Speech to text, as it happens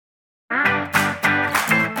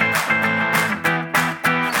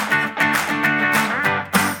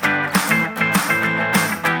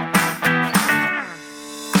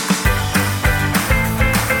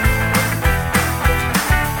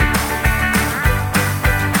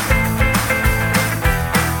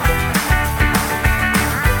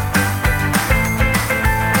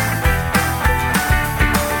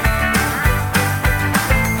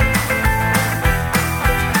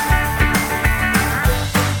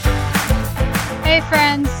Hey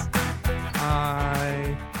friends,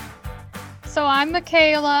 Hi. so I'm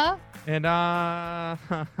Michaela, And I'm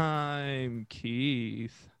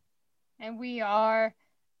Keith. and we are,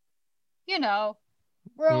 you know,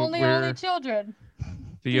 we're only We're children.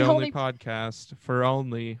 the The only only, podcast for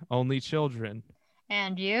only children.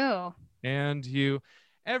 and you. And you.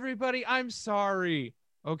 Everybody, I'm sorry.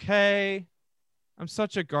 Okay? I'm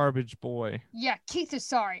such a garbage boy. Yeah, Keith is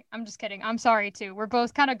sorry. I'm just kidding. I'm sorry too. We're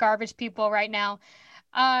both kind of garbage people right now.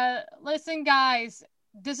 Listen, guys,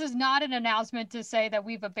 this is not an announcement to say that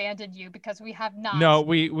we've abandoned you because we have not. No,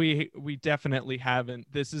 we definitely haven't.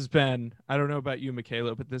 This has been, I don't know about you,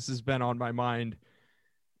 Michaela, but this has been on my mind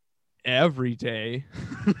every day.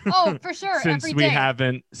 Oh, for sure, every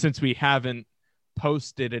day. Since we haven't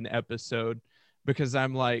posted an episode, because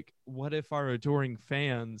I'm like, what if our adoring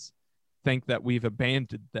fans think that we've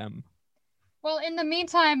abandoned them? Well, in the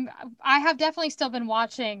meantime, I have definitely still been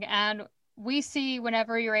watching, and we see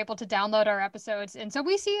whenever you're able to download our episodes, and so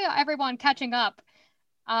we see everyone catching up.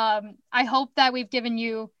 I hope that we've given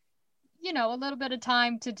you, a little bit of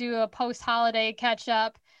time to do a post-holiday catch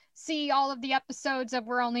up, see all of the episodes of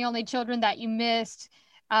We're Only Children that you missed,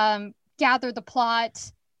 gather the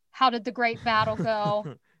plot. How did the great battle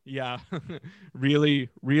go? Yeah. Really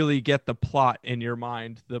get the plot in your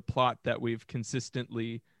mind, the plot that we've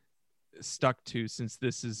consistently stuck to since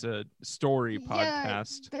this is a story Yeah,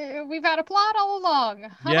 podcast. we've had a plot all along.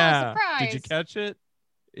 Haha, Yeah. Did you surprise. catch it?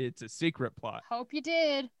 It's a secret plot. Hope you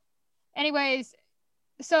did. Anyways,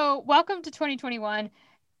 so welcome to 2021.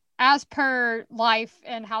 As per life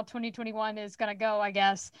and how 2021 is going to go, I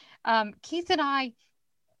guess, Keith and I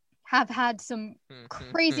have had some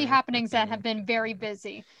crazy happenings that have been very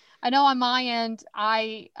busy. I know on my end,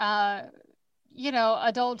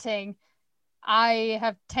 adulting, I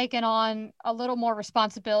have taken on a little more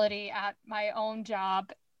responsibility at my own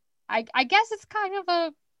job. I guess it's kind of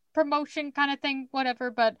a promotion kind of thing, whatever,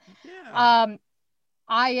 but Yeah. um,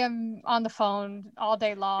 I am on the phone all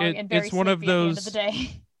day long and very It's one of sleepy at the end of the those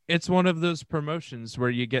day. it's one of those promotions where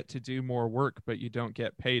you get to do more work but you don't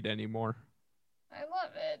get paid anymore. I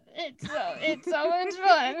love it. It's so much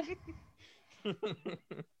fun.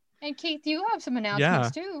 And Keith, you have some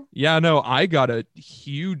announcements Yeah. too. Yeah, no, I got a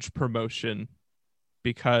huge promotion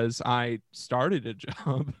because I started a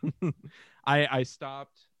job. I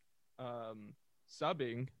stopped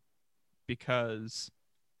subbing because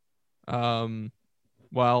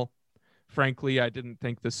well, frankly, I didn't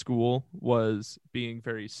think the school was being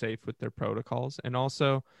very safe with their protocols, and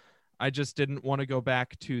also I just didn't want to go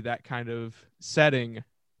back to that kind of setting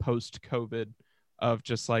post COVID of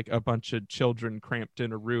just like a bunch of children cramped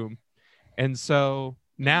in a room. And so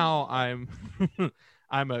now I'm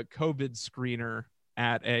I'm a COVID screener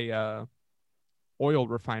at a oil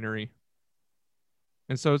refinery.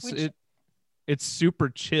 And so Which it's super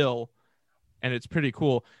chill and it's pretty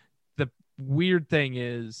cool. The weird thing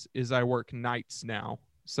is I work nights now.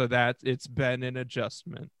 So that it's been an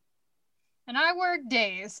adjustment. and I work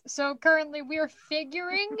days. So currently we're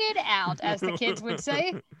figuring it out, as the kids would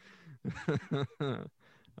say.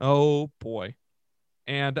 Oh boy.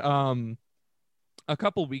 And a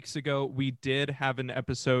couple weeks ago we did have an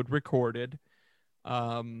episode recorded.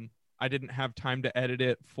 I didn't have time to edit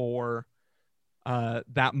it for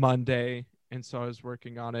that Monday, and so I was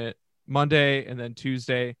working on it Monday and then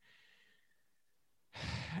Tuesday.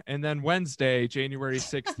 And then Wednesday, January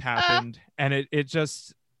 6th happened, and it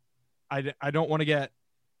just I don't want to get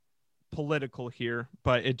political here,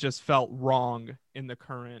 but it just felt wrong in the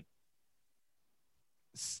current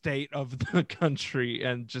state of the country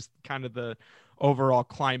and just kind of the overall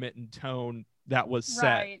climate and tone that was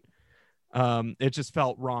set. Right. It just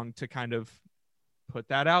felt wrong to kind of put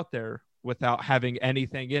that out there without having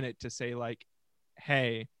anything in it to say like,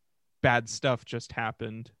 hey, bad stuff just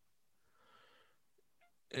happened.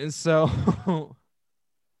 And so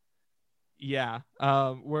yeah,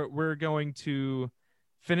 we're going to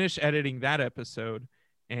finish editing that episode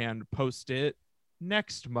and post it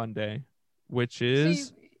next Monday, which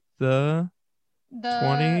is the The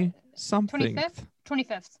 20 something. 25th?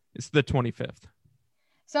 25th. It's the 25th.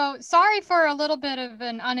 So sorry for a little bit of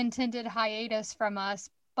an unintended hiatus from us,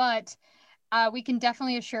 but we can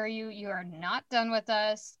definitely assure you you are not done with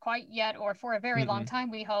us quite yet or for a very long Mm-mm. time,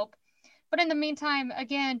 we hope. But in the meantime,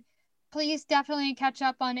 again, please definitely catch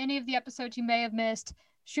up on any of the episodes you may have missed.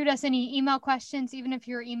 Shoot us any email questions, even if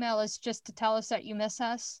your email is just to tell us that you miss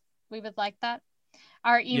us. We would like that.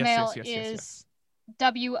 Our email is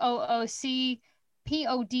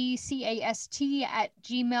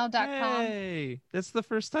woocast@gmail.com. Hey, that's the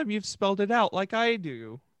first time you've spelled it out like I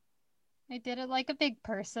do. I did it like a big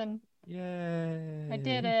person. Yay. I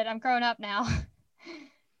did it. I'm grown up now.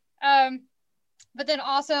 But then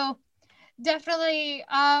also definitely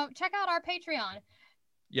check out our Patreon.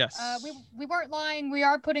 Yes. We weren't lying. We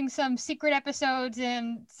are putting some secret episodes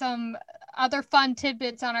and some other fun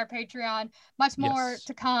tidbits on our Patreon. Much more Yes.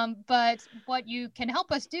 to come. But what you can help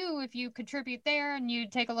us do if you contribute there and you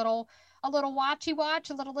take a little watchy watch,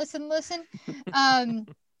 a little listen,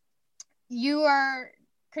 you are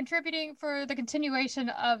contributing for the continuation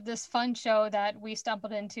of this fun show that we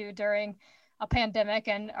stumbled into during a pandemic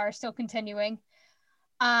and are still continuing.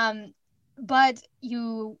 But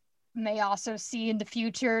you may also see in the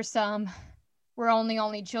future some We're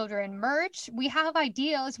Only Children merch. We have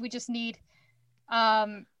ideas. We just need,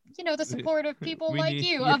 the support of people We like need,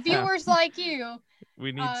 you, of yeah, viewers like you,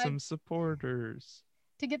 we need uh, some supporters.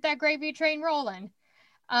 to get that gravy train rolling.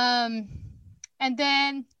 Um, and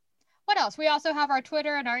then what else? We also have our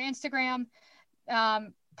Twitter and our Instagram.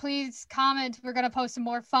 Please comment. We're going to post some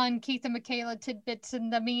more fun Keith and Michaela tidbits in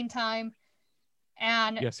the meantime.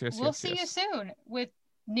 And Yes, yes, we'll yes, see you yes. soon with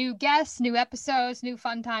new guests, new episodes, new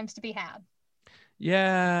fun times to be had.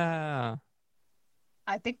 Yeah.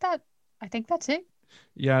 I think that's it.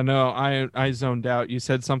 Yeah, no, I zoned out. You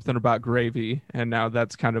said something about gravy, and now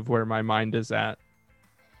that's kind of where my mind is at.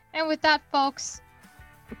 And with that, folks,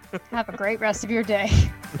 have a great rest of your day.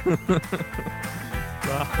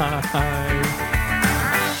 Bye.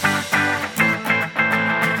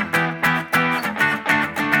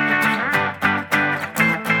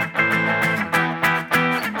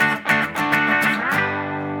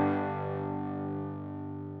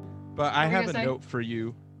 But I have a note for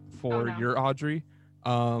you for your Audrey.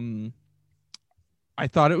 I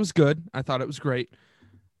thought it was good. I thought it was great.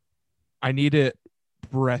 I need it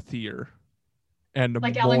breathier and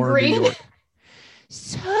like more Ellen Green. New York.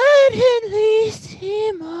 Suddenly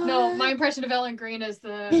Simon. No, my impression of Ellen Green is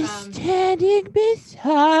the standing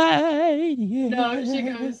beside you. No, she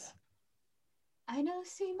goes, I know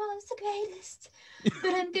Simon's the greatest,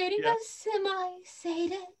 but I'm dating a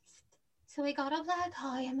semi-sadist. So he got a black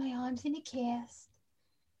eye in my arms and he kissed.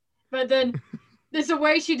 But then there's a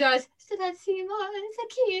way she does, so that Simon's a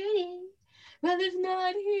cutie. Well, if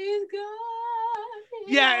not, he's gone.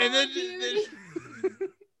 Yeah, and then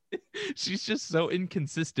she's just so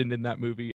inconsistent in that movie.